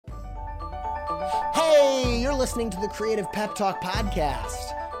Hey, you're listening to the Creative Pep Talk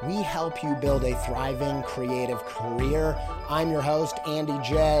podcast. We help you build a thriving creative career. I'm your host, Andy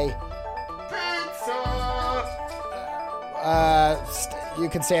J. You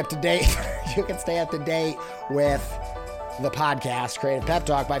can stay up to date. You can stay up to date with the podcast, Creative Pep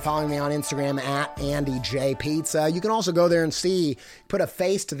Talk, by following me on Instagram at Andy J Pizza. You can also go there and put a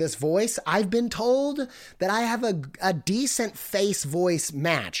face to this voice. I've been told that I have a decent face-voice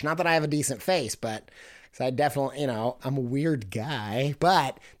match. Not that I have a decent face, but I definitely, I'm a weird guy,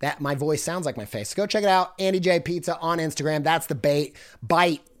 but that my voice sounds like my face. So go check it out, Andy J Pizza on Instagram. That's the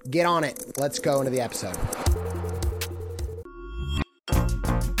bite. Get on it. Let's go into the episode.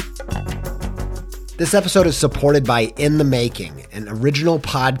 This episode is supported by In the Making, an original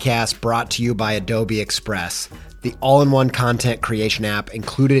podcast brought to you by Adobe Express, the all-in-one content creation app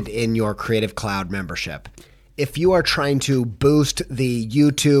included in your Creative Cloud membership. If you are trying to boost the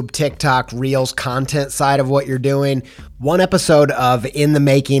YouTube, TikTok, Reels content side of what you're doing, one episode of In the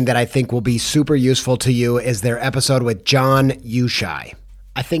Making that I think will be super useful to you is their episode with John Ushai.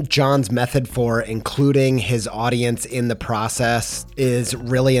 I think John's method for including his audience in the process is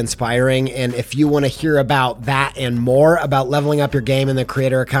really inspiring. And if you want to hear about that and more about leveling up your game in the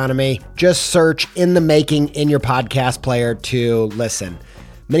creator economy, just search In the Making in your podcast player to listen.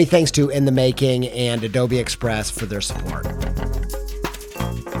 Many thanks to In the Making and Adobe Express for their support.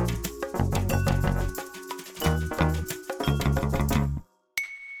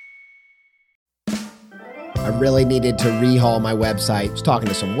 I really needed to rehaul my website. I was talking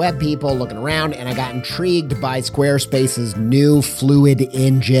to some web people, looking around, and I got intrigued by Squarespace's new Fluid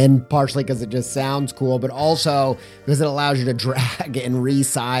engine, partially because it just sounds cool, but also because it allows you to drag and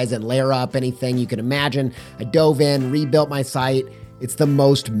resize and layer up anything you can imagine. I dove in, rebuilt my site. It's the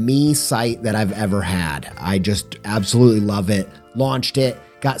most me site that I've ever had. I just absolutely love it. Launched it.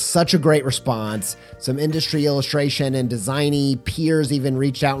 Got such a great response. Some industry illustration and designy peers even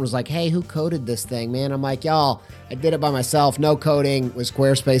reached out and was like, hey, who coded this thing, man? I'm like, y'all, I did it by myself. No coding. With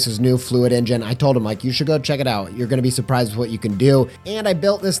Squarespace's new Fluid engine. I told him, you should go check it out. You're going to be surprised with what you can do. And I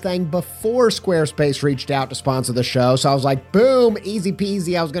built this thing before Squarespace reached out to sponsor the show. So I was like, boom, easy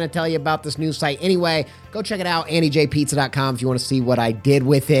peasy. I was going to tell you about this new site anyway. Go check it out, andyjpizza.com, if you want to see what I did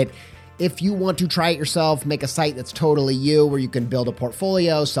with it. If you want to try it yourself, make a site that's totally you, where you can build a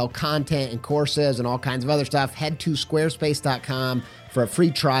portfolio, sell content and courses and all kinds of other stuff, head to squarespace.com for a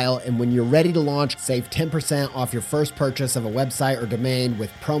free trial. And when you're ready to launch, save 10% off your first purchase of a website or domain with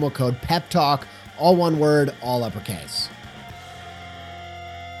promo code PEPTALK, all one word, all uppercase.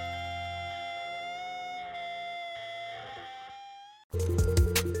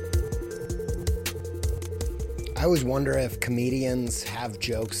 I always wonder if comedians have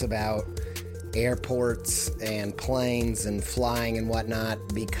jokes about airports and planes and flying and whatnot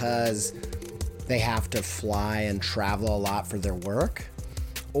because they have to fly and travel a lot for their work?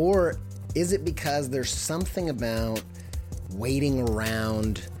 Or is it because there's something about waiting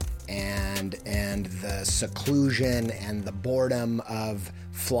around and the seclusion and the boredom of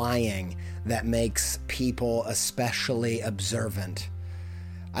flying that makes people especially observant?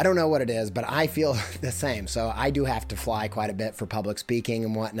 I don't know what it is, but I feel the same. So I do have to fly quite a bit for public speaking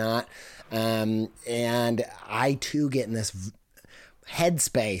and whatnot. And I too get in this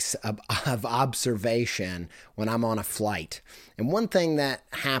headspace of observation when I'm on a flight. And one thing that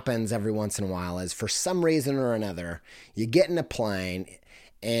happens every once in a while is, for some reason or another, you get in a plane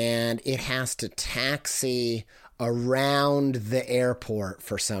and it has to taxi around the airport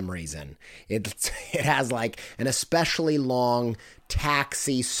for some reason. It has like an especially long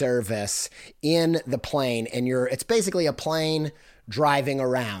taxi service in the plane, and it's basically a plane driving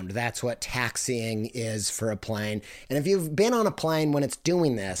around. That's what taxiing is for a plane. And if you've been on a plane when it's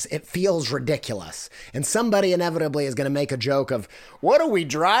doing this, it feels ridiculous. And somebody inevitably is going to make a joke of, what are we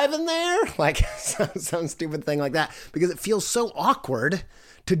driving there? Like some stupid thing like that, because it feels so awkward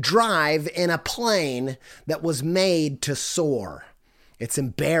to drive in a plane that was made to soar. It's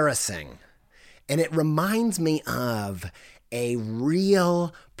embarrassing. And it reminds me of a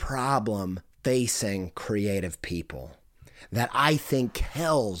real problem facing creative people that I think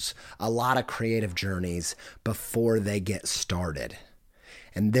kills a lot of creative journeys before they get started.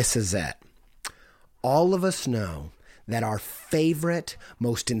 And this is it. All of us know that our favorite,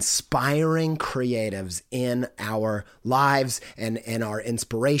 most inspiring creatives in our lives and our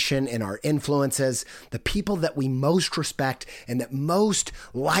inspiration and our influences, the people that we most respect and that most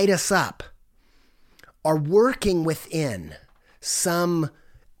light us up, are working within some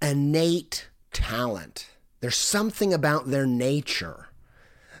innate talent. There's something about their nature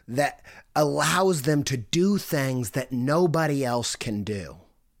that allows them to do things that nobody else can do.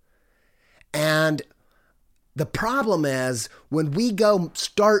 And the problem is when we go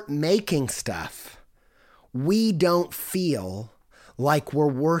start making stuff, we don't feel like we're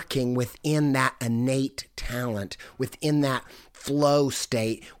working within that innate talent, within that flow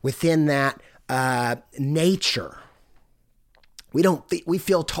state, within that nature. We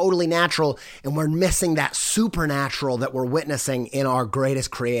feel totally natural, and we're missing that supernatural that we're witnessing in our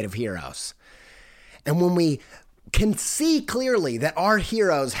greatest creative heroes. And when we can see clearly that our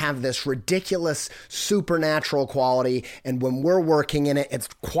heroes have this ridiculous supernatural quality, and when we're working in it, it's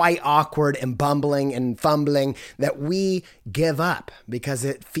quite awkward and bumbling and fumbling, that we give up because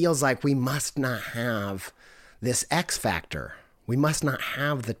it feels like we must not have this X factor. We must not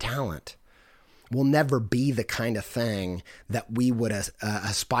have the talent. We'll never be the kind of thing that we would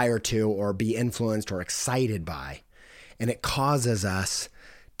aspire to or be influenced or excited by. And it causes us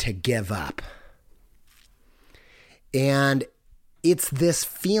to give up. And it's this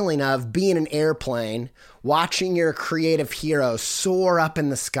feeling of being an airplane, watching your creative hero soar up in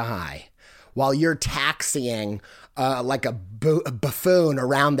the sky while you're taxiing like a buffoon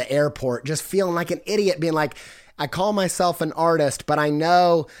around the airport, just feeling like an idiot, being like, I call myself an artist, but I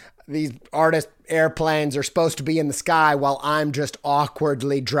know these artist airplanes are supposed to be in the sky while I'm just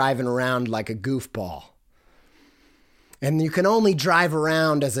awkwardly driving around like a goofball. And you can only drive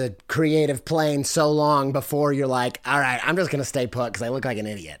around as a creative plane so long before you're like, all right, I'm just going to stay put because I look like an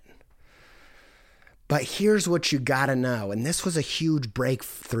idiot. But here's what you got to know, and this was a huge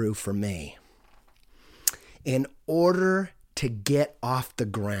breakthrough for me. In order to get off the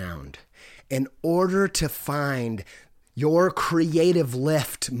ground, in order to find your creative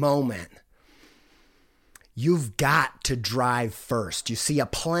lift moment, you've got to drive first. You see, a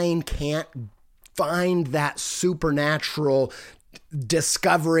plane can't find that supernatural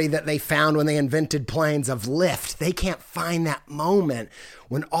discovery that they found when they invented planes of lift. They can't find that moment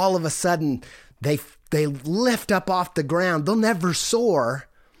when all of a sudden they lift up off the ground. They'll never soar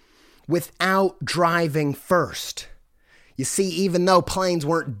without driving first. You see, even though planes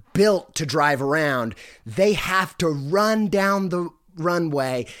weren't built to drive around, they have to run down the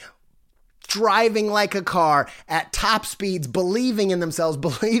runway, driving like a car at top speeds, believing in themselves,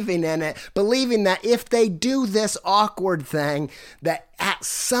 believing in it, believing that if they do this awkward thing, that at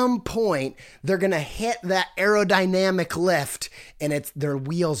some point they're going to hit that aerodynamic lift and their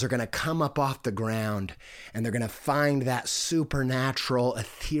wheels are going to come up off the ground and they're going to find that supernatural,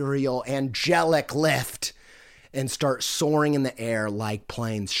 ethereal, angelic lift and start soaring in the air like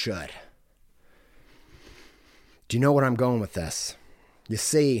planes should. Do you know where I'm going with this? You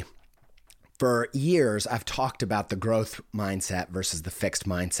see, for years, I've talked about the growth mindset versus the fixed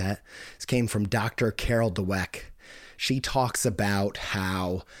mindset. This came from Dr. Carol Dweck. She talks about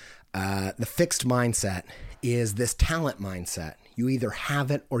how the fixed mindset is this talent mindset. You either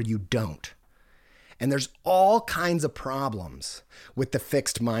have it or you don't. And there's all kinds of problems with the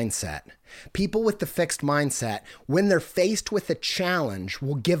fixed mindset. People with the fixed mindset, when they're faced with a challenge,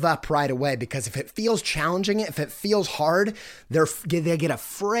 will give up right away because if it feels challenging, if it feels hard, they get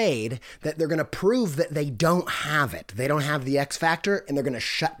afraid that they're going to prove that they don't have it. They don't have the X factor and they're going to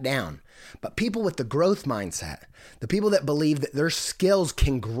shut down. But people with the growth mindset, the people that believe that their skills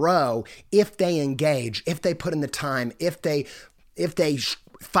can grow if they engage, if they put in the time, if they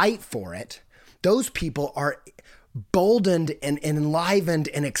fight for it, those people are boldened and enlivened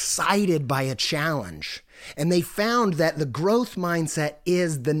and excited by a challenge. And they found that the growth mindset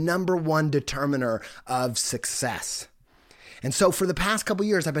is the number one determiner of success. And so for the past couple of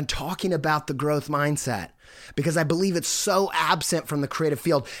years, I've been talking about the growth mindset because I believe it's so absent from the creative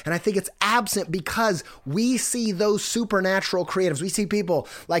field. And I think it's absent because we see those supernatural creatives. We see people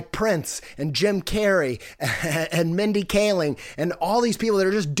like Prince and Jim Carrey and Mindy Kaling and all these people that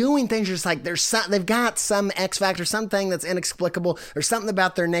are just doing things just like they've got some X factor, something that's inexplicable or something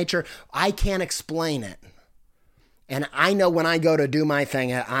about their nature. I can't explain it. And I know when I go to do my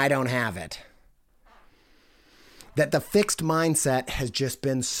thing, I don't have it. That the fixed mindset has just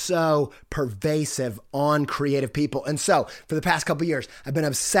been so pervasive on creative people. And so for the past couple of years, I've been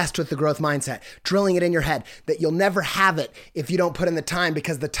obsessed with the growth mindset, drilling it in your head that you'll never have it if you don't put in the time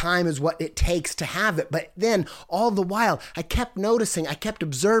because the time is what it takes to have it. But then all the while, I kept noticing, I kept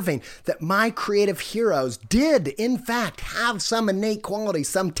observing that my creative heroes did in fact have some innate quality,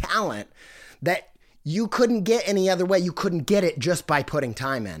 some talent that you couldn't get any other way. You couldn't get it just by putting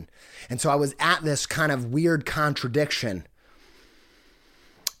time in. And so I was at this kind of weird contradiction.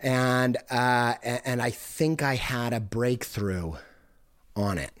 And I think I had a breakthrough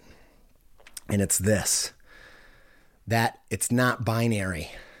on it. And it's this, that it's not binary.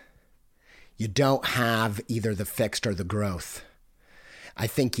 You don't have either the fixed or the growth. I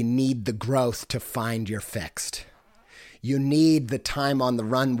think you need the growth to find your fixed. You need the time on the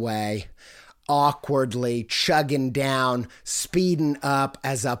runway, awkwardly chugging down, speeding up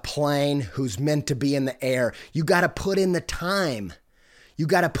as a plane who's meant to be in the air. You got to put in the time. You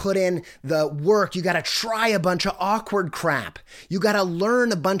got to put in the work. You got to try a bunch of awkward crap. You got to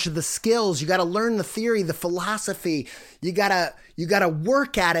learn a bunch of the skills. You got to learn the theory, the philosophy. You got to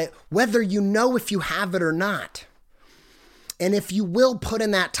work at it whether you know if you have it or not. And if you will put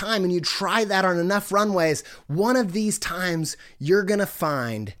in that time and you try that on enough runways, one of these times you're going to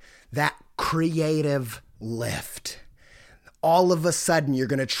find that creative lift. All of a sudden, you're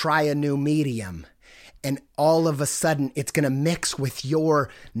going to try a new medium. And all of a sudden, it's going to mix with your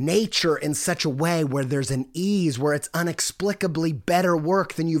nature in such a way where there's an ease, where it's inexplicably better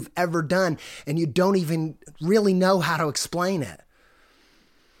work than you've ever done. And you don't even really know how to explain it.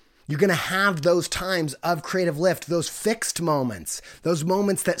 You're going to have those times of creative lift, those fixed moments, those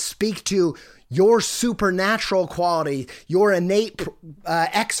moments that speak to your supernatural quality, your innate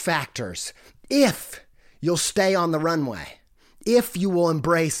X factors, if you'll stay on the runway, if you will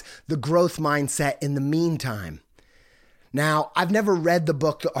embrace the growth mindset in the meantime. Now, I've never read the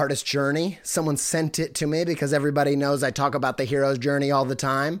book, The Artist's Journey. Someone sent it to me because everybody knows I talk about the hero's journey all the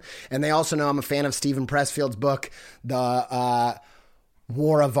time. And they also know I'm a fan of Stephen Pressfield's book, The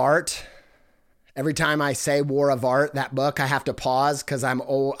War of Art. Every time I say War of Art, that book, I have to pause because I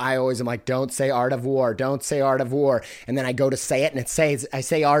always am like, don't say Art of War, don't say Art of War. And then I go to say it and I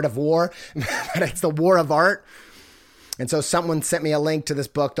say Art of War, but it's the War of Art. And so someone sent me a link to this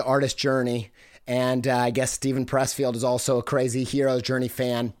book, The Artist's Journey. And I guess Stephen Pressfield is also a crazy hero's journey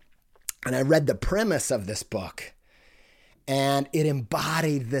fan. And I read the premise of this book and it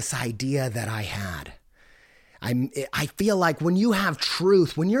embodied this idea that I had. I feel like when you have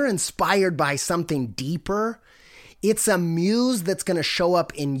truth, when you're inspired by something deeper, it's a muse that's going to show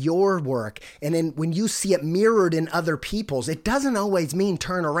up in your work. And then when you see it mirrored in other people's, it doesn't always mean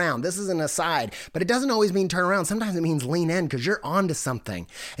turn around. This is an aside, but it doesn't always mean turn around. Sometimes it means lean in because you're onto something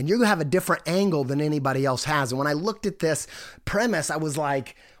and you have a different angle than anybody else has. And when I looked at this premise, I was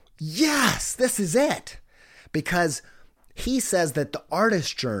like, yes, this is it. Because he says that the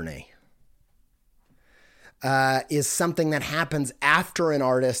artist's journey is something that happens after an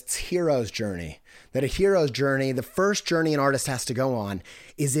artist's hero's journey. That a hero's journey, the first journey an artist has to go on,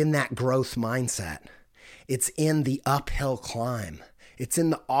 is in that growth mindset. It's in the uphill climb. It's in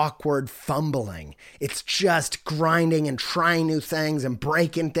the awkward fumbling. It's just grinding and trying new things and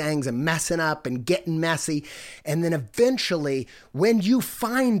breaking things and messing up and getting messy. And then eventually, when you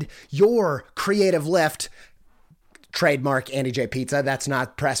find your creative lift, trademark Andy J. Pizza, that's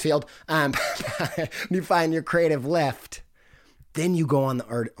not Pressfield. You find your creative lift, then you go on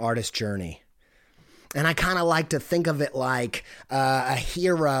the artist journey. And I kind of like to think of it like a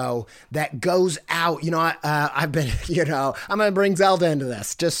hero that goes out. I've been, I'm going to bring Zelda into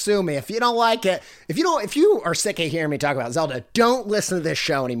this. Just sue me. If you don't like it, if you are sick of hearing me talk about Zelda, don't listen to this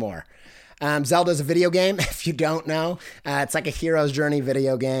show anymore. Zelda's a video game, if you don't know. It's like a hero's journey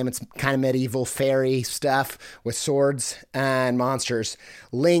video game. It's kind of medieval fairy stuff with swords and monsters.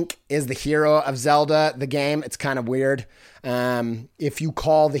 Link is the hero of Zelda, the game. It's kind of weird. If you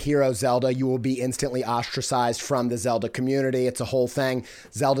call the hero Zelda, you will be instantly ostracized from the Zelda community. It's a whole thing.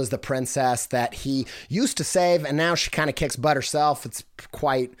 Zelda's the princess that he used to save, and now she kind of kicks butt herself. It's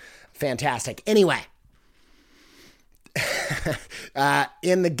quite fantastic. Anyway.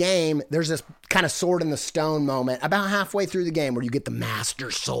 In the game, there's this kind of sword in the stone moment about halfway through the game where you get the master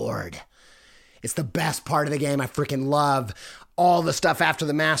sword. It's the best part of the game. I freaking love all the stuff after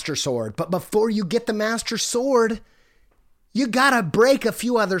the master sword. But before you get the master sword, you gotta break a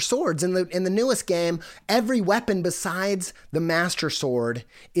few other swords. In the newest game, every weapon besides the master sword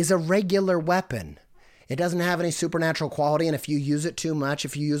is a regular weapon. It doesn't have any supernatural quality, and if you use it too much,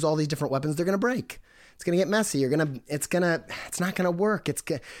 if you use all these different weapons, they're gonna break. It's going to get messy. It's not going to work.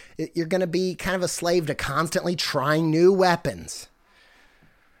 You're going to be kind of a slave to constantly trying new weapons.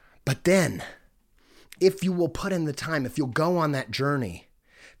 But then, if you will put in the time, if you'll go on that journey,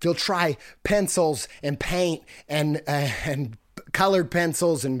 if you'll try pencils and paint and colored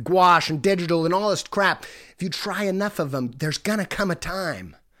pencils and gouache and digital and all this crap, if you try enough of them, there's going to come a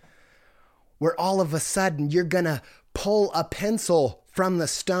time where all of a sudden you're going to pull a pencil from the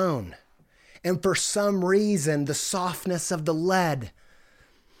stone. And for some reason, the softness of the lead,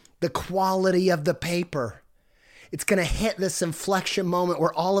 the quality of the paper, it's going to hit this inflection moment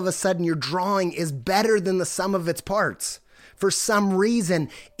where all of a sudden your drawing is better than the sum of its parts. For some reason,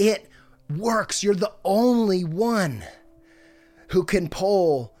 it works. You're the only one who can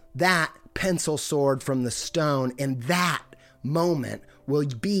pull that pencil sword from the stone. And that moment will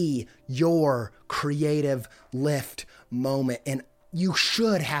be your creative lift moment. And you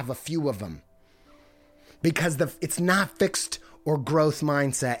should have a few of them, because it's not fixed or growth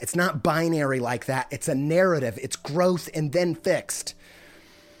mindset. It's not binary like that. It's a narrative. It's growth and then fixed.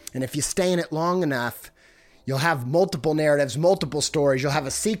 And if you stay in it long enough, you'll have multiple narratives, multiple stories. You'll have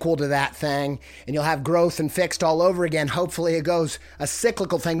a sequel to that thing, and you'll have growth and fixed all over again. Hopefully it goes a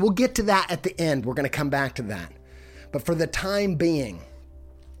cyclical thing. We'll get to that at the end. We're going to come back to that. But for the time being,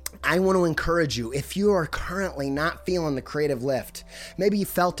 I want to encourage you, if you are currently not feeling the creative lift, maybe you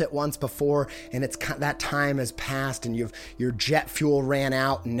felt it once before and that time has passed and your jet fuel ran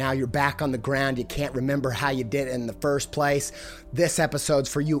out and now you're back on the ground. You can't remember how you did it in the first place. This episode's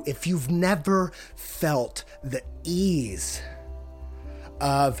for you. If you've never felt the ease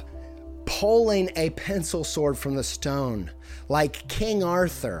of pulling a pencil sword from the stone, like King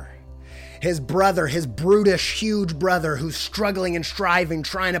Arthur, his brother, his brutish, huge brother who's struggling and striving,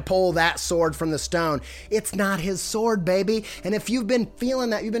 trying to pull that sword from the stone. It's not his sword, baby. And if you've been feeling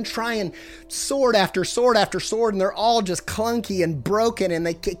that, you've been trying sword after sword after sword, and they're all just clunky and broken and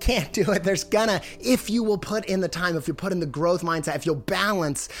they can't do it. If you will put in the time, if you put in the growth mindset, if you'll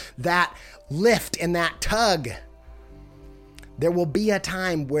balance that lift and that tug, there will be a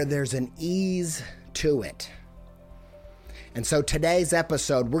time where there's an ease to it. And so today's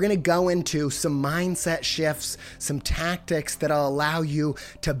episode, we're going to go into some mindset shifts, some tactics that'll allow you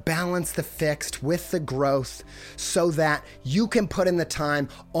to balance the fixed with the growth so that you can put in the time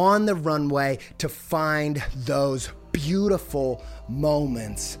on the runway to find those beautiful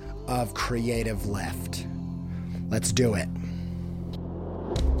moments of creative lift. Let's do it.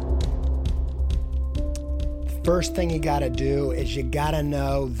 First thing you got to do is you got to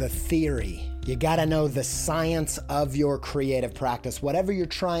know the theory. You got to know the science of your creative practice, whatever you're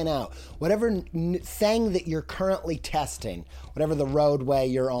trying out, whatever thing that you're currently testing, whatever the roadway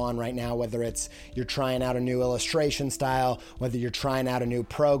you're on right now, whether it's you're trying out a new illustration style, whether you're trying out a new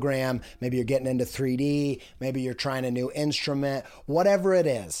program, maybe you're getting into 3D, maybe you're trying a new instrument, whatever it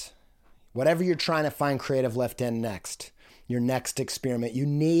is, whatever you're trying to find creative lift in next. Your next experiment, you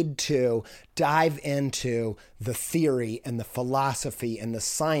need to dive into the theory and the philosophy and the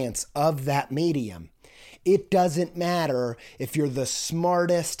science of that medium. It doesn't matter if you're the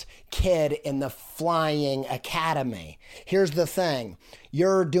smartest kid in the flying academy. Here's the thing.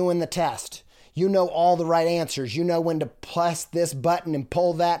 You're doing the test. You know all the right answers. You know when to press this button and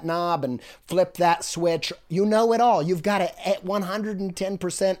pull that knob and flip that switch. You know it all. You've got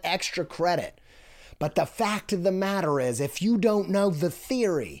 110% extra credit. But the fact of the matter is, if you don't know the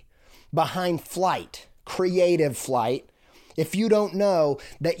theory behind flight, creative flight, if you don't know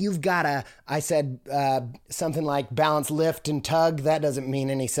that you've got something like balance, lift, and tug, that doesn't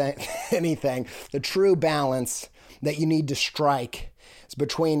mean anything. The true balance that you need to strike is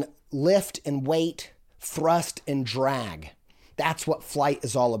between lift and weight, thrust and drag. That's what flight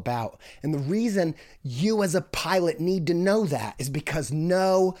is all about. And the reason you as a pilot need to know that is because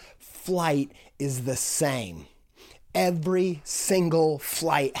no flight is the same. Every single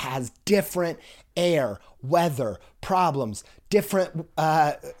flight has different air, weather, problems, different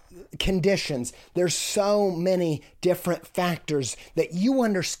conditions. There's so many different factors that you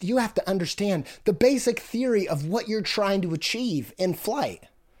have to understand the basic theory of what you're trying to achieve in flight.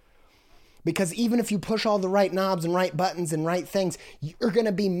 Because even if you push all the right knobs and right buttons and right things, you're going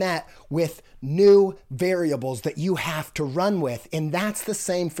to be met with new variables that you have to run with. And that's the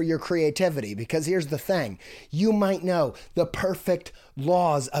same for your creativity. Because here's the thing. You might know the perfect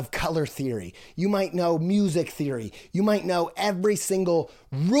laws of color theory. You might know music theory. You might know every single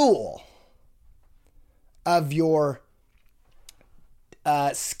rule of your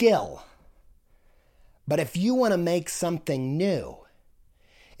skill. But if you want to make something new,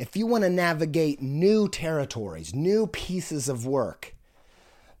 if you want to navigate new territories, new pieces of work,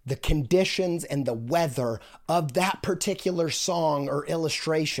 the conditions and the weather of that particular song or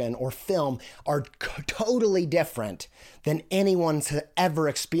illustration or film are totally different than anyone's ever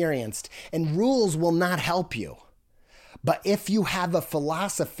experienced. And rules will not help you. But if you have a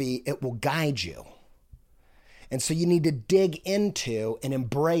philosophy, it will guide you. And so you need to dig into and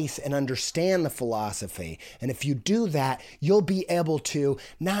embrace and understand the philosophy. And if you do that, you'll be able to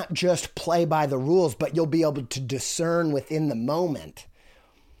not just play by the rules, but you'll be able to discern within the moment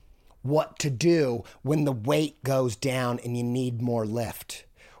what to do when the weight goes down and you need more lift,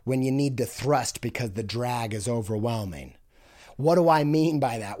 when you need to thrust because the drag is overwhelming. What do I mean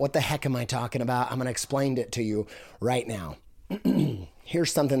by that? What the heck am I talking about? I'm going to explain it to you right now.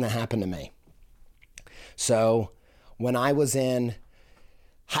 Here's something that happened to me. So when I was in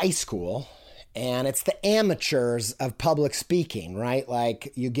high school And it's the amateurs of public speaking, right?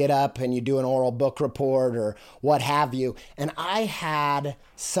 Like you get up and you do an oral book report or what have you. And I had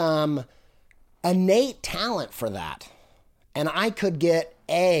some innate talent for that. And I could get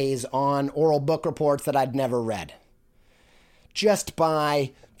A's on oral book reports that I'd never read. Just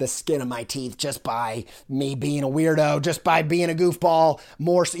by the skin of my teeth, just by me being a weirdo, just by being a goofball.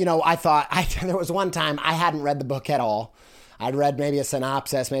 More, I thought, there was one time I hadn't read the book at all. I'd read maybe a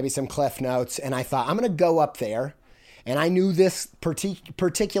synopsis, maybe some cliff notes, and I thought, I'm going to go up there. And I knew this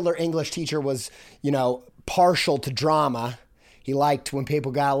particular English teacher was, partial to drama. He liked when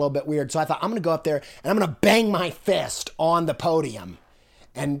people got a little bit weird. So I thought, I'm going to go up there and I'm going to bang my fist on the podium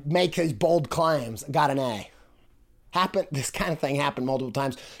and make these bold claims. Got an A. This kind of thing happened multiple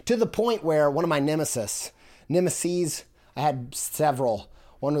times to the point where one of my nemesis, I had several.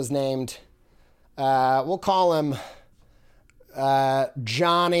 One was named, we'll call him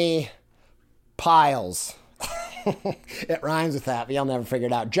Johnny Piles. It rhymes with that, but you'll never figure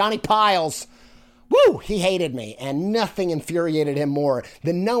it out. Johnny Piles. Woo! He hated me, and nothing infuriated him more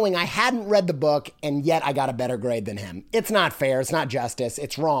than knowing I hadn't read the book, and yet I got a better grade than him. It's not fair. It's not justice.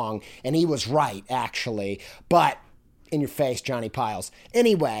 It's wrong. And he was right, actually. But in your face, Johnny Piles.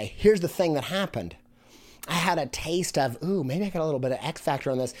 Anyway, here's the thing that happened. I had a taste of, maybe I got a little bit of X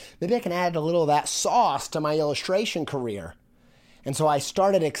factor on this. Maybe I can add a little of that sauce to my illustration career. And so I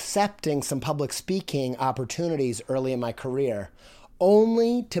started accepting some public speaking opportunities early in my career,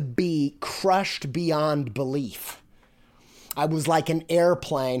 only to be crushed beyond belief. I was like an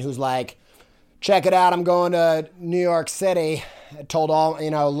airplane who's like, check it out, I'm going to New York City. I told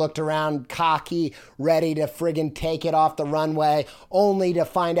looked around cocky, ready to friggin' take it off the runway, only to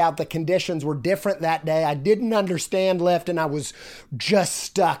find out the conditions were different that day. I didn't understand lift, and I was just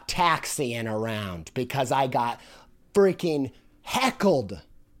stuck taxiing around because I got freaking heckled.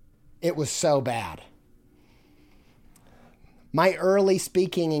 It was so bad. My early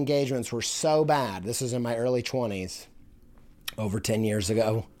speaking engagements were so bad. This was in my early 20s, over 10 years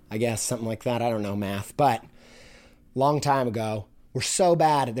ago, I guess, something like that. I don't know math, but long time ago, were so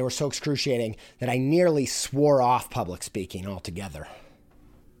bad, they were so excruciating that I nearly swore off public speaking altogether.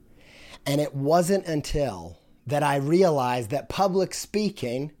 And it wasn't until that I realized that public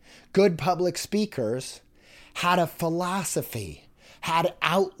speaking, good public speakers, had a philosophy, had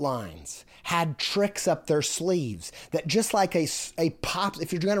outlines, had tricks up their sleeves, that just like a pop,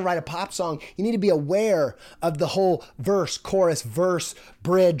 if you're going to write a pop song, you need to be aware of the whole verse,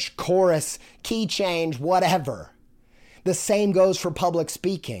 bridge, chorus, key change, whatever. The same goes for public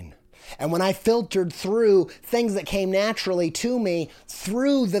speaking. And when I filtered through things that came naturally to me,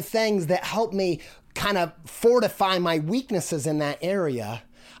 through the things that helped me kind of fortify my weaknesses in that area,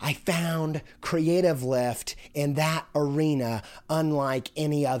 I found creative lift in that arena unlike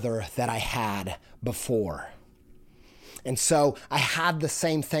any other that I had before. And so I had the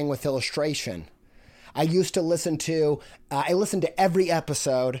same thing with illustration. I used to listen to every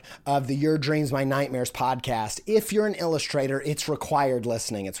episode of the Your Dreams, My Nightmares podcast. If you're an illustrator, it's required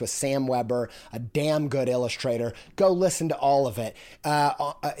listening. It's with Sam Weber, a damn good illustrator. Go listen to all of it.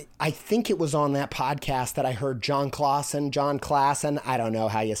 I think it was on that podcast that I heard John Klassen. I don't know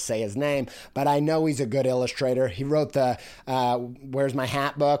how you say his name, but I know he's a good illustrator. He wrote the Where's My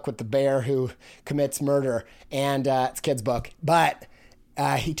Hat book with the bear who commits murder, and it's a kid's book. But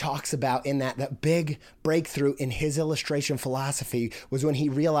he talks about in that big breakthrough in his illustration philosophy was when he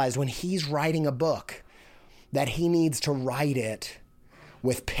realized when he's writing a book that he needs to write it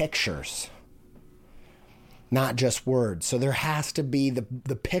with pictures, not just words. So there has to be the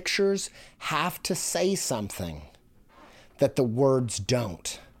pictures have to say something that the words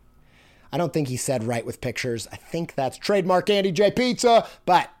don't. I don't think he said write with pictures. I think that's trademark Andy J. Pizza.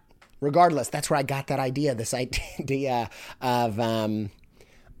 But regardless, that's where I got that idea, this idea of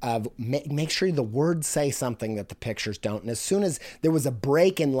make sure the words say something that the pictures don't. And as soon as there was a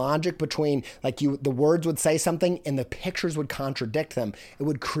break in logic between the words would say something and the pictures would contradict them, it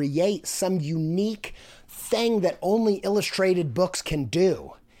would create some unique thing that only illustrated books can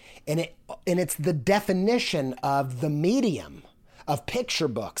do. And it's the definition of the medium of picture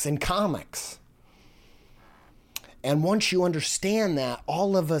books and comics. And once you understand that,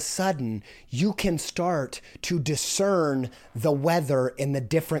 all of a sudden, you can start to discern the weather and the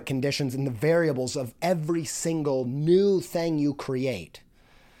different conditions and the variables of every single new thing you create.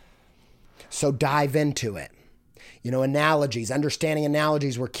 So dive into it. Analogies, understanding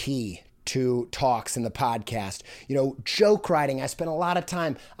analogies were key to talks in the podcast. Joke writing. I spent a lot of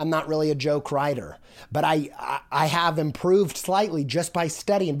time. I'm not really a joke writer, but I have improved slightly just by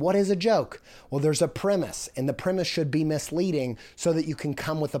studying. What is a joke? Well, there's a premise, and the premise should be misleading so that you can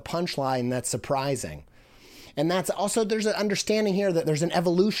come with a punchline that's surprising. And that's also, there's an understanding here that there's an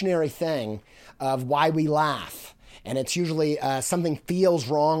evolutionary thing of why we laugh. And it's usually something feels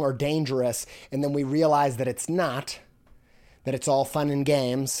wrong or dangerous, and then we realize that it's not, that it's all fun and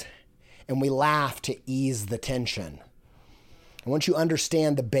games, and we laugh to ease the tension. And once you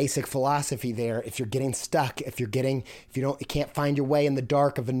understand the basic philosophy there, if you're getting stuck, if you can't find your way in the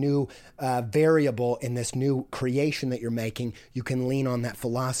dark of a new variable in this new creation that you're making, you can lean on that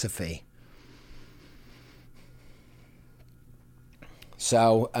philosophy.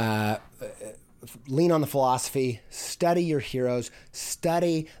 So lean on the philosophy, study your heroes,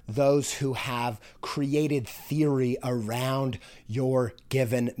 study those who have created theory around your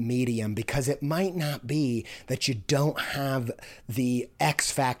given medium, because it might not be that you don't have the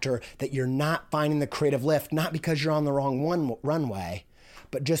X factor, that you're not finding the creative lift, not because you're on the wrong runway,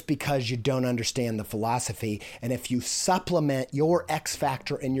 but just because you don't understand the philosophy. And if you supplement your X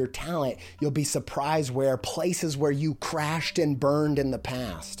factor and your talent, you'll be surprised where places where you crashed and burned in the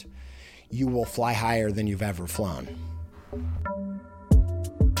past, you will fly higher than you've ever flown.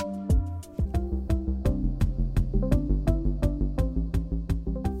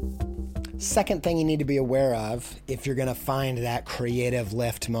 Second thing you need to be aware of if you're going to find that creative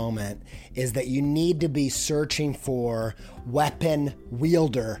lift moment is that you need to be searching for weapon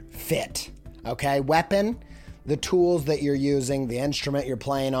wielder fit. Okay, weapon, the tools that you're using, the instrument you're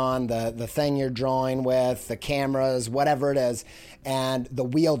playing on, the thing you're drawing with, the cameras, whatever it is, and the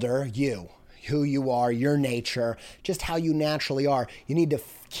wielder, you, who you are, your nature, just how you naturally are. You need to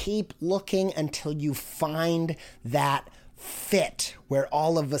keep looking until you find that fit where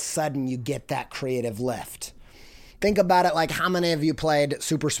all of a sudden you get that creative lift. Think about it like, how many of you played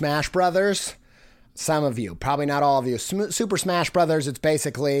Super Smash Brothers? Some of you, probably not all of you. Super Smash Brothers, it's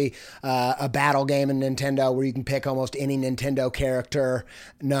basically a battle game in Nintendo where you can pick almost any Nintendo character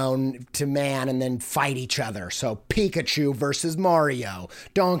known to man and then fight each other. So Pikachu versus Mario,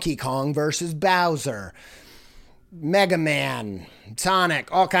 Donkey Kong versus Bowser, Mega Man, Sonic,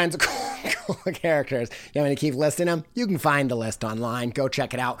 all kinds of cool characters. You want me to keep listing them? You can find the list online. Go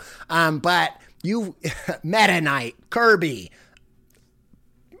check it out. But Meta Knight, Kirby,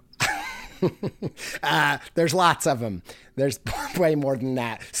 there's lots of them. There's way more than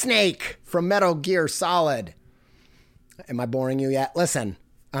that. Snake from Metal Gear Solid. Am I boring you yet? Listen,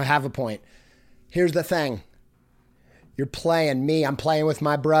 I have a point. Here's the thing. You're playing me. I'm playing with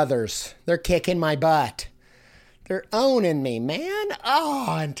my brothers. They're kicking my butt. They're owning me, man.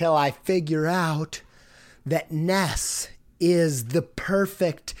 Until I figure out that Ness is the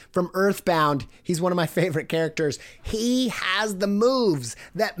perfect, from Earthbound, he's one of my favorite characters. He has the moves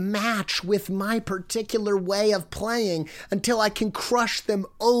that match with my particular way of playing until I can crush them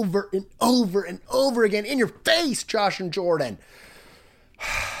over and over and over again in your face, Josh and Jordan.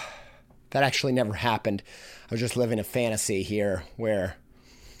 That actually never happened. I was just living a fantasy here where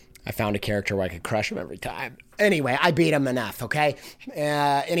I found a character where I could crush him every time. Anyway, I beat him enough, okay?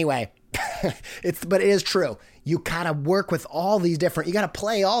 Anyway, but it is true. You gotta work with all these different, you gotta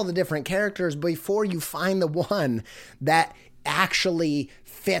play all the different characters before you find the one that actually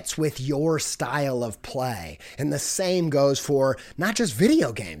fits with your style of play. And the same goes for not just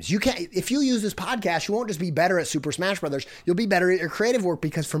video games. You can't, if you use this podcast, you won't just be better at Super Smash Brothers, you'll be better at your creative work,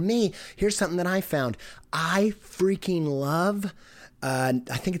 because for me, here's something that I found. I freaking love, I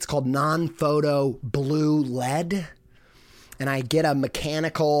think it's called non-photo blue lead. And I get a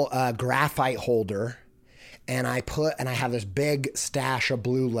mechanical graphite holder, and I have this big stash of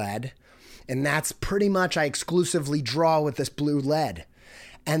blue lead, and that's pretty much, I exclusively draw with this blue lead.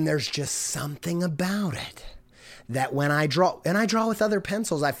 And there's just something about it that when I draw, and I draw with other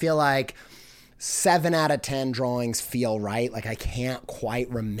pencils, I feel like 7 out of 10 drawings feel right. Like I can't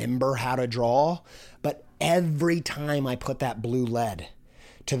quite remember how to draw, but every time I put that blue lead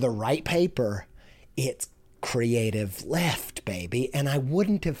to the right paper, it's creative lift, baby. And I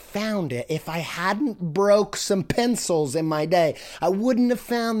wouldn't have found it if I hadn't broke some pencils in my day. I wouldn't have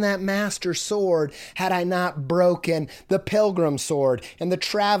found that master sword had I not broken the pilgrim sword and the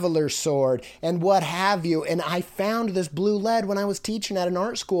traveler's sword and what have you. And I found this blue lead when I was teaching at an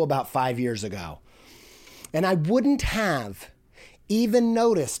art school about 5 years ago. And I wouldn't have even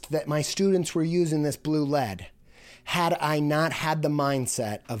noticed that my students were using this blue lead had I not had the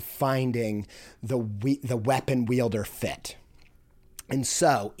mindset of finding the weapon wielder fit. And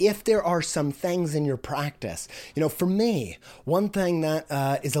so, if there are some things in your practice, for me, one thing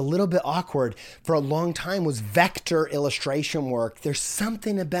that is a little bit awkward for a long time was vector illustration work. There's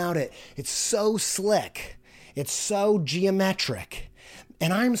something about it. It's so slick. It's so geometric.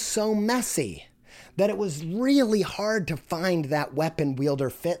 And I'm so messy that it was really hard to find that weapon wielder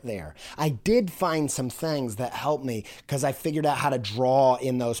fit there. I did find some things that helped me because I figured out how to draw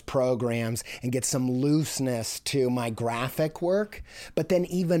in those programs and get some looseness to my graphic work. But then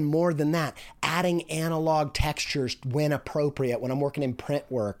even more than that, adding analog textures when appropriate, when I'm working in print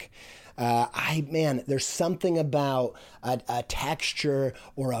work. There's something about a texture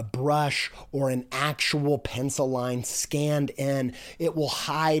or a brush or an actual pencil line scanned in. It will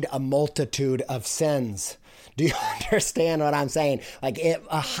hide a multitude of sins. Do you understand what I'm saying? Like it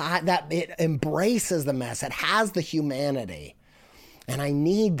embraces the mess. It has the humanity. And I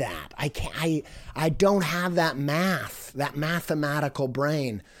need that. I don't have that mathematical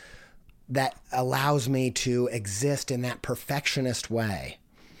brain that allows me to exist in that perfectionist way.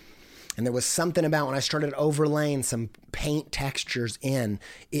 And there was something about when I started overlaying some paint textures in,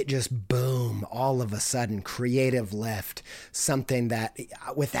 it just boom, all of a sudden, creative lift, something that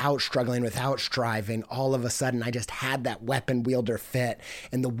without struggling, without striving, all of a sudden I just had that weapon wielder fit,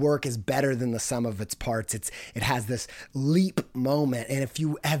 and the work is better than the sum of its parts. It has this leap moment. And if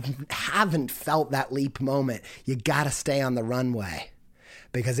you haven't felt that leap moment, you got to stay on the runway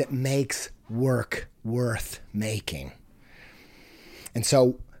because it makes work worth making. And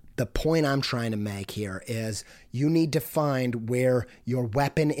so the point I'm trying to make here is you need to find where your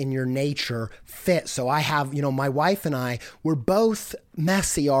weapon in your nature fits. So I have, my wife and I, we're both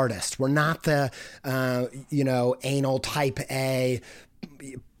messy artists. We're not the, anal type A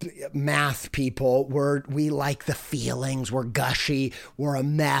math people. We like the feelings. We're gushy. We're a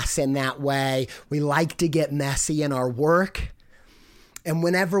mess in that way. We like to get messy in our work. And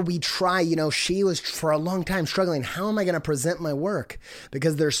whenever we try, she was for a long time struggling, how am I going to present my work?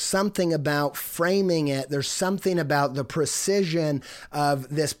 Because there's something about framing it. There's something about the precision of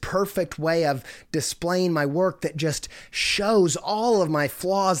this perfect way of displaying my work that just shows all of my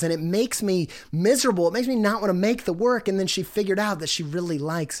flaws, and it makes me miserable. It makes me not want to make the work. And then she figured out that she really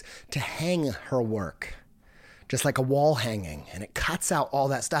likes to hang her work, just like a wall hanging, and it cuts out all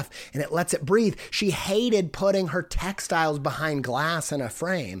that stuff and it lets it breathe. She hated putting her textiles behind glass in a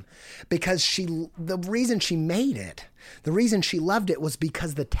frame because the reason she made it, the reason she loved it was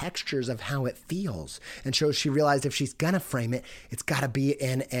because the textures of how it feels. And so she realized if she's gonna frame it, it's gotta be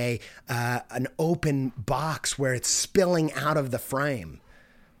in an open box where it's spilling out of the frame.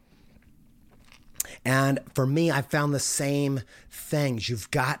 And for me, I found the same things.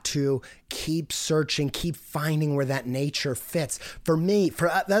 You've got to keep searching, keep finding where that nature fits. For me,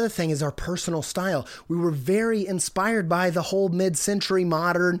 the other thing is our personal style. We were very inspired by the whole mid-century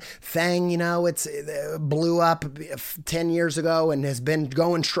modern thing. It blew up 10 years ago and has been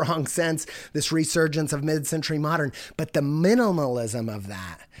going strong since, this resurgence of mid-century modern. But the minimalism of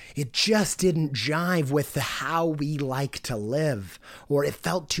that, it just didn't jive with how we like to live, or it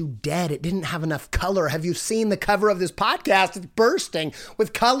felt too dead. It didn't have enough color. Have you seen the cover of this podcast? It's bursting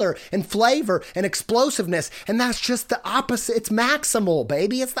with color and flavor and explosiveness. And that's just the opposite. It's maximal,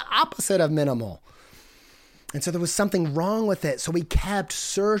 baby. It's the opposite of minimal. And so there was something wrong with it. So we kept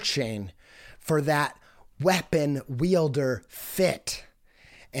searching for that weapon wielder fit.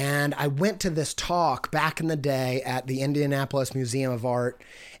 And I went to this talk back in the day at the Indianapolis Museum of Art,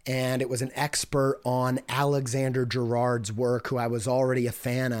 and it was an expert on Alexander Gerard's work, who I was already a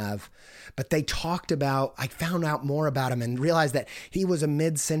fan of. But they talked about, I found out more about him and realized that he was a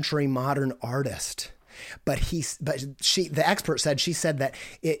mid-century modern artist. But the expert said, she said that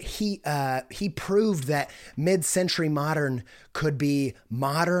he proved that mid-century modern could be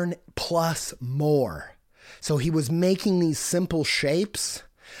modern plus more. So he was making these simple shapes,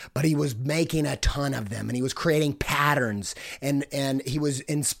 but he was making a ton of them, and he was creating patterns, and he was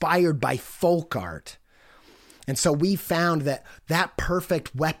inspired by folk art. And so we found that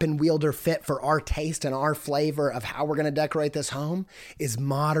perfect weapon wielder fit for our taste and our flavor of how we're going to decorate this home is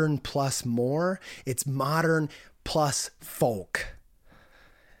modern plus more. It's modern plus folk.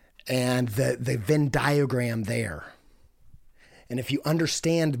 And the Venn diagram there. And if you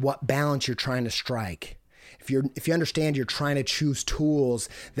understand what balance you're trying to strike, if you understand you're trying to choose tools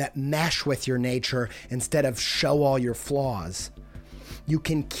that mesh with your nature instead of show all your flaws, you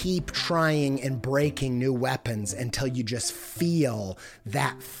can keep trying and breaking new weapons until you just feel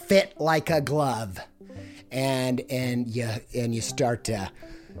that fit like a glove, and you start to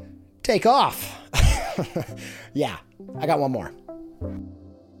take off. Yeah, I got one more.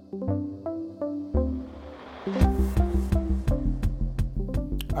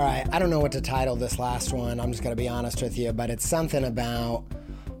 All right, I don't know what to title this last one. I'm just going to be honest with you, but it's something about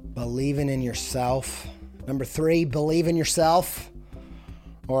believing in yourself. Number 3, believe in yourself.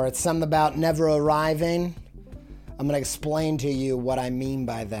 Or it's something about never arriving. I'm going to explain to you what I mean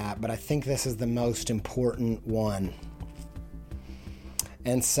by that, but I think this is the most important one.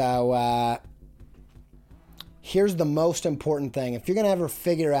 And so here's the most important thing. If you're going to ever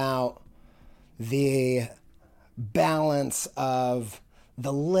figure out the balance of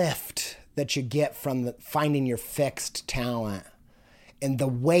the lift that you get from finding your fixed talent and the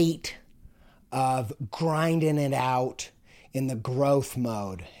weight of grinding it out in the growth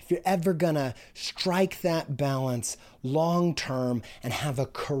mode, if you're ever going to strike that balance long term and have a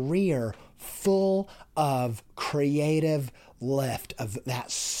career full of creative lift, of that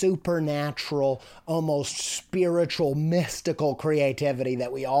supernatural, almost spiritual, mystical creativity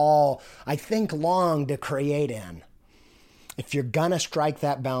that we all, I think, long to create in. If you're going to strike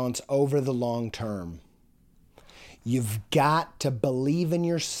that balance over the long term, you've got to believe in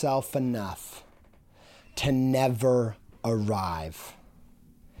yourself enough to never arrive.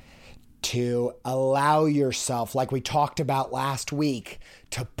 To allow yourself, like we talked about last week,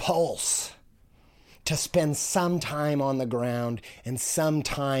 to pulse, to spend some time on the ground and some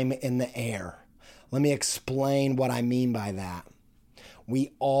time in the air. Let me explain what I mean by that.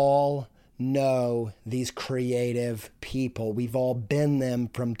 We all know these creative people. We've all been them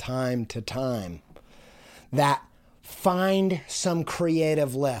from time to time. That find some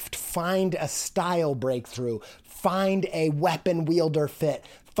creative lift, find a style breakthrough, find a weapon wielder fit,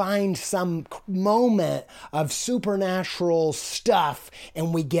 find some moment of supernatural stuff,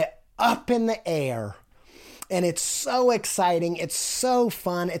 and we get up in the air. And it's so exciting, it's so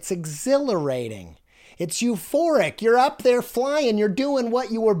fun, it's exhilarating. It's euphoric. You're up there flying. You're doing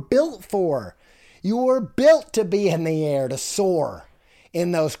what you were built for. You were built to be in the air, to soar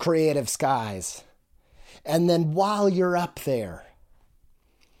in those creative skies. And then while you're up there,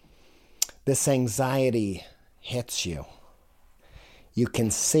 this anxiety hits you. You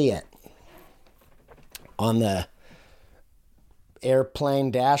can see it on the airplane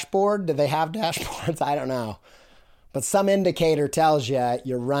dashboard. Do they have dashboards? I don't know. But some indicator tells you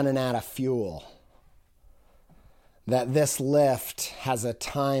you're running out of fuel. That this lift has a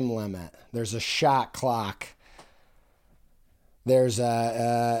time limit. There's a shot clock. There's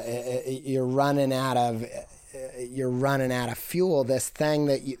you're running out of fuel. This thing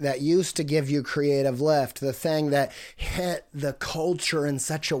that used to give you creative lift, the thing that hit the culture in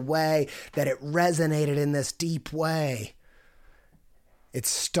such a way that it resonated in this deep way, it's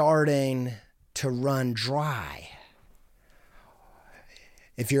starting to run dry.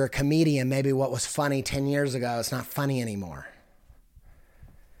 If you're a comedian, maybe what was funny 10 years ago, it's not funny anymore.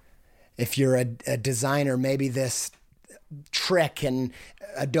 If you're a designer, maybe this trick in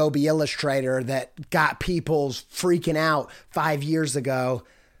Adobe Illustrator that got people freaking out 5 years ago,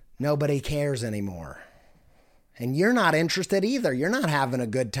 nobody cares anymore. And you're not interested either. You're not having a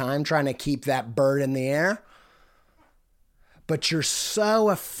good time trying to keep that bird in the air. But you're so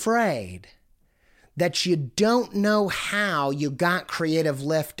afraid that you don't know how you got creative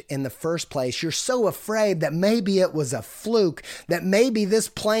lift in the first place. You're so afraid that maybe it was a fluke, that maybe this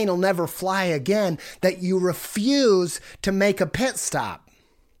plane will never fly again, that you refuse to make a pit stop.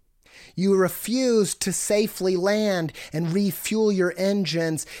 You refuse to safely land and refuel your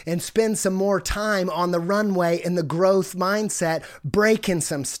engines and spend some more time on the runway in the growth mindset, breaking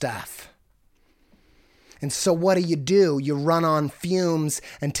some stuff. And so what do? You run on fumes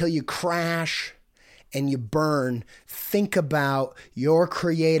until you crash and you burn. Think about your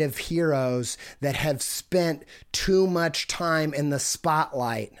creative heroes that have spent too much time in the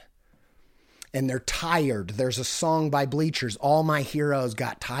spotlight and they're tired. There's a song by Bleachers, All My Heroes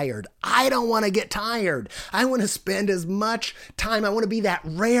Got Tired. I don't want to get tired. I want to spend as much time. I want to be that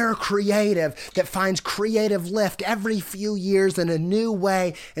rare creative that finds creative lift every few years in a new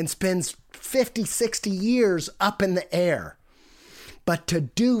way and spends 50, 60 years up in the air. But to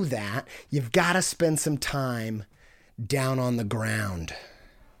do that, you've got to spend some time down on the ground.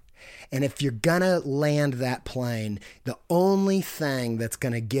 And if you're going to land that plane, the only thing that's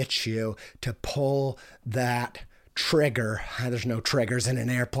going to get you to pull that trigger, there's no triggers in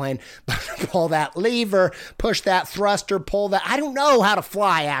an airplane, but pull that lever, push that thruster, pull that. I don't know how to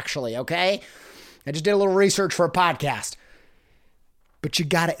fly, actually, okay? I just did a little research for a podcast. But you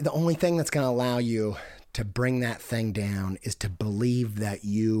got it. The only thing that's going to allow you to bring that thing down is to believe that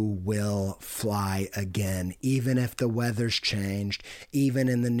you will fly again, even if the weather's changed, even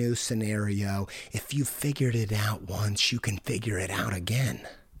in the new scenario. If you figured it out once, you can figure it out again.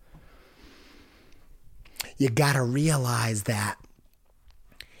 You got to realize that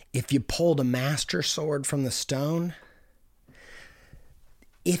if you pulled a master sword from the stone,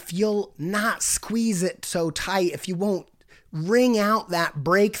 if you'll not squeeze it so tight, if you won't wring out that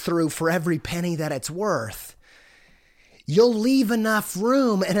breakthrough for every penny that it's worth, you'll leave enough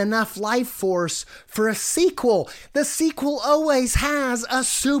room and enough life force for a sequel. The sequel always has a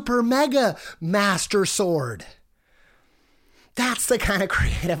super mega master sword. That's the kind of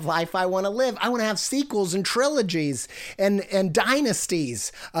creative life I want to live. I want to have sequels and trilogies and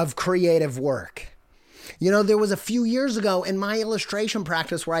dynasties of creative work. You know, there was a few years ago in my illustration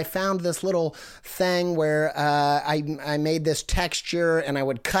practice where I found this little thing where I made this texture and I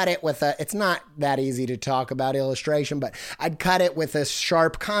would cut it with it's not that easy to talk about illustration, but I'd cut it with a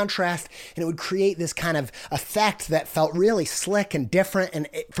sharp contrast and it would create this kind of effect that felt really slick and different. And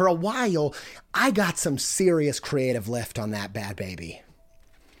for a while, I got some serious creative lift on that bad baby.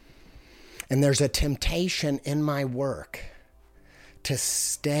 And there's a temptation in my work to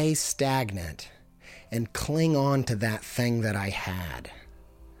stay stagnant and cling on to that thing that I had.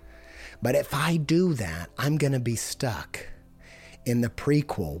 But if I do that, I'm going to be stuck in the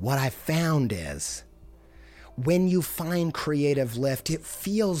prequel. What I found is when you find creative lift, it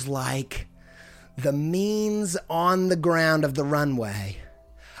feels like the means on the ground of the runway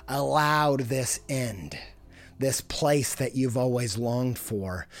allowed this end, this place that you've always longed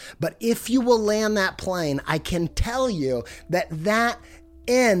for. But if you will land that plane, I can tell you that that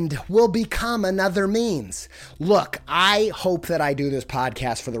end will become another means. Look, I hope that I do this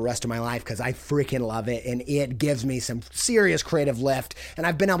podcast for the rest of my life because I freaking love it and it gives me some serious creative lift and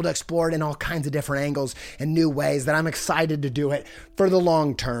I've been able to explore it in all kinds of different angles and new ways that I'm excited to do it for the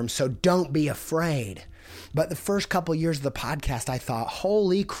long term. So don't be afraid. But the first couple years of the podcast, I thought,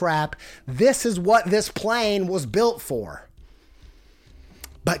 holy crap, this is what this plane was built for.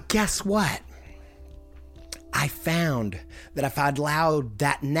 But guess what? I found that if I'd allowed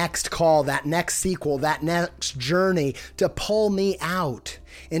that next call, that next sequel, that next journey to pull me out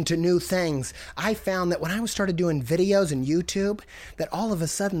into new things, I found that when I started doing videos and YouTube, that all of a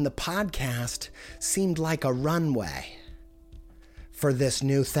sudden the podcast seemed like a runway for this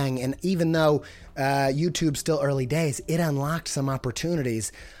new thing. And even though YouTube's still early days, it unlocked some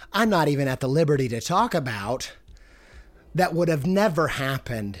opportunities I'm not even at the liberty to talk about that would have never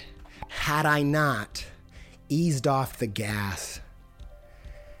happened had I not eased off the gas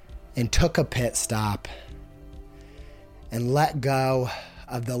and took a pit stop and let go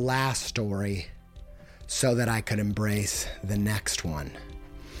of the last story so that I could embrace the next one.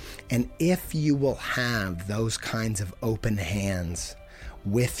 And if you will have those kinds of open hands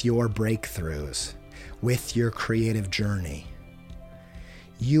with your breakthroughs, with your creative journey,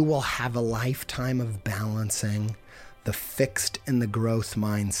 you will have a lifetime of balancing the fixed and the growth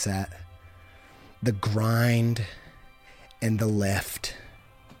mindset, the grind and the lift,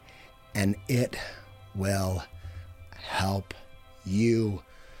 and it will help you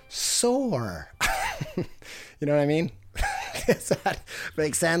soar. You know what I mean? Does that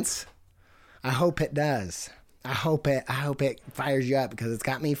make sense? I hope it does. I hope it fires you up because it's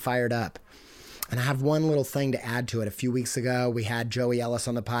got me fired up. And I have one little thing to add to it. A few weeks ago, we had Joey Ellis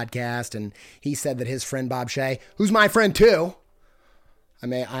on the podcast, and he said that his friend Bob Shea, who's my friend too,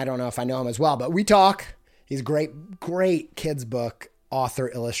 I don't know if I know him as well, but we talk. He's a great kids book author,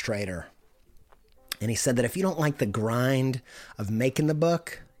 illustrator. And he said that if you don't like the grind of making the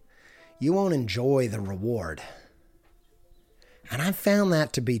book, you won't enjoy the reward. And I found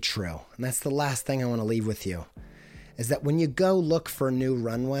that to be true. And that's the last thing I want to leave with you, is that when you go look for new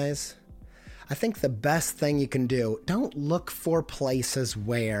runways, I think the best thing you can do, don't look for places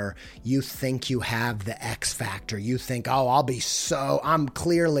where you think you have the X factor. You think, oh, I've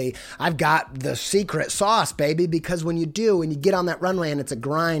got the secret sauce, baby. Because when you do, and you get on that runway and it's a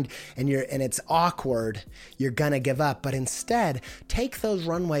grind and it's awkward, you're going to give up. But instead, take those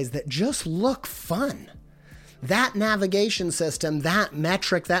runways that just look fun. That navigation system, that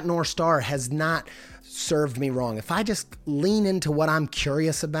metric, that North Star has not served me wrong. If I just lean into what I'm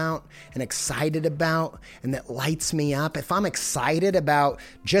curious about and excited about and that lights me up, if I'm excited about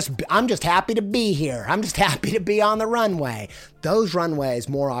I'm just happy to be here. I'm just happy to be on the runway. Those runways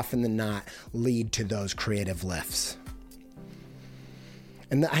more often than not lead to those creative lifts.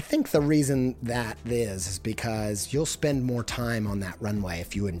 And I think the reason that is because you'll spend more time on that runway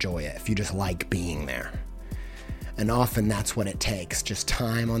if you enjoy it, if you just like being there. And often that's what it takes, just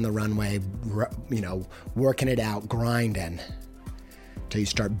time on the runway, working it out, grinding, till you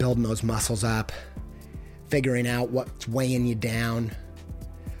start building those muscles up, figuring out what's weighing you down,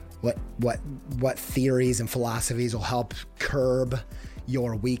 what theories and philosophies will help curb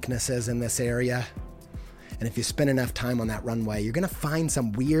your weaknesses in this area. And if you spend enough time on that runway, you're going to find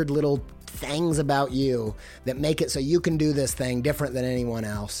some weird little things about you that make it so you can do this thing different than anyone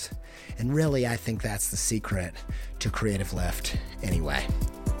else. And really, I think that's the secret to Creative Lift anyway.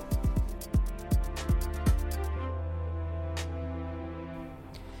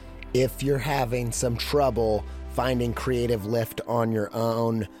 If you're having some trouble finding Creative Lift on your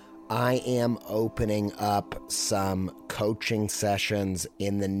own, I am opening up some coaching sessions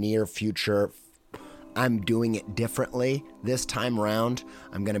in the near future. I'm doing it differently this time around.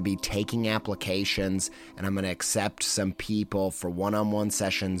 I'm going to be taking applications, and I'm going to accept some people for one-on-one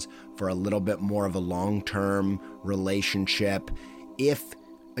sessions for a little bit more of a long-term relationship. If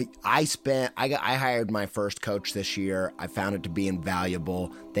I hired my first coach this year. I found it to be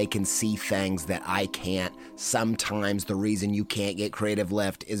invaluable. They can see things that I can't. Sometimes the reason you can't get Creative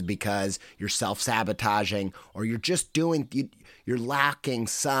Lift is because you're self-sabotaging, or you're just you're lacking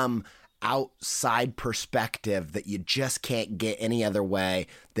some outside perspective that you just can't get any other way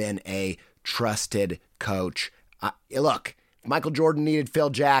than a trusted coach. Look, if Michael Jordan needed Phil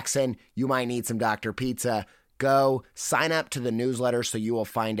Jackson, you might need some Dr. Pizza. Go sign up to the newsletter so you will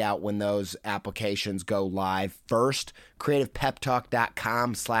find out when those applications go live. First,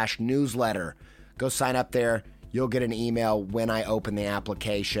 creativepeptalk.com/newsletter. Go sign up there. You'll get an email when I open the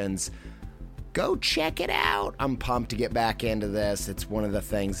applications. Go check it out. I'm pumped to get back into this. It's one of the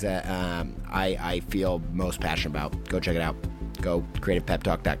things that I feel most passionate about. Go check it out. Go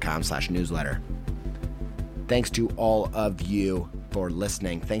creativepeptalk.com/newsletter. Thanks to all of you for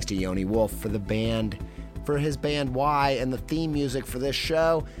listening. Thanks to Yoni Wolf for his band Y and the theme music for this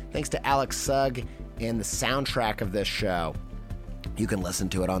show. Thanks to Alex Sugg and the soundtrack of this show. You can listen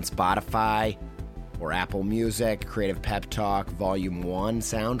to it on Spotify or Apple Music, Creative Pep Talk Volume 1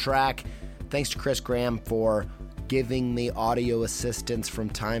 soundtrack. Thanks to Chris Graham for giving me audio assistance from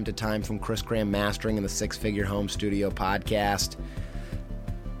time to time from Chris Graham Mastering and the Six Figure Home Studio podcast.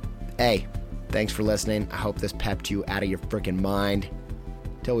 Hey, thanks for listening. I hope this pepped you out of your freaking mind.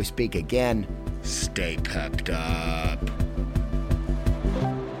 Till we speak again, stay pepped up.